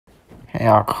Hey,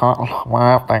 I'll call him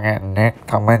up. I got Nick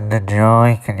coming to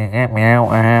joy. Can you get me out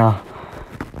of here?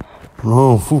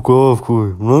 No, fuck off,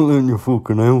 Corey. I'm not letting you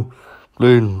fucking out.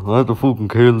 Bladen, I have to fucking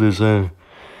kill this,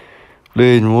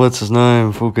 Bladen, what's his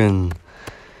name? Fucking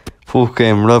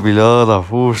Robbie Lawler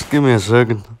first. Give me a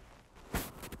second.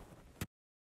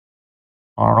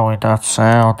 Alright, that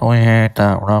sound. We heard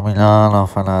that Robbie Lawler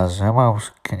for the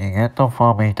zimos. Can you get them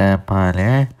for me then, pal,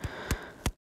 yeah?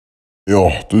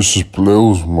 Yeah, this is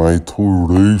Blues, mate. 2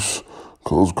 days.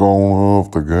 Cause going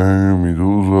off the game, he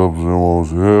does have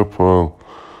zimos, yeah, pal.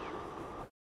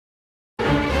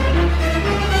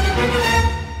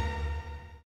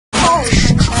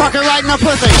 Fucking right in the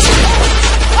pussy!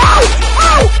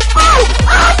 Oh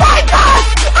my God!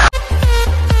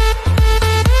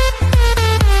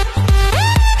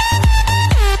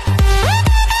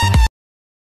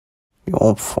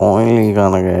 You're finally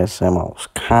gonna get zimos.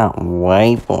 Can't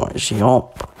wait, boys.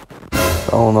 Yup.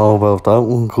 Don't know about that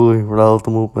one, Corey. We rolled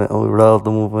them up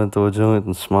into a joint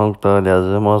and smoked all your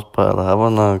zimos, pal. Have a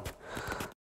knock.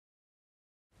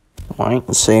 Wait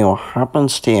and see what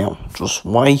happens to you. Just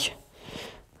wait.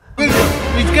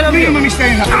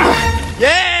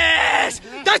 Yes!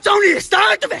 That's only the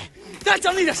start of it! That's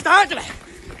only the start of it!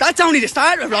 That's only the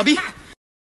start of it, Robbie!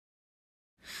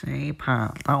 See,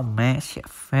 pal, don't mess, you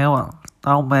fool.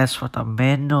 Don't mess with the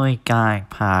midnight gang,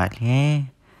 pal, yeah?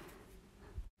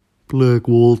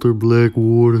 Blackwater.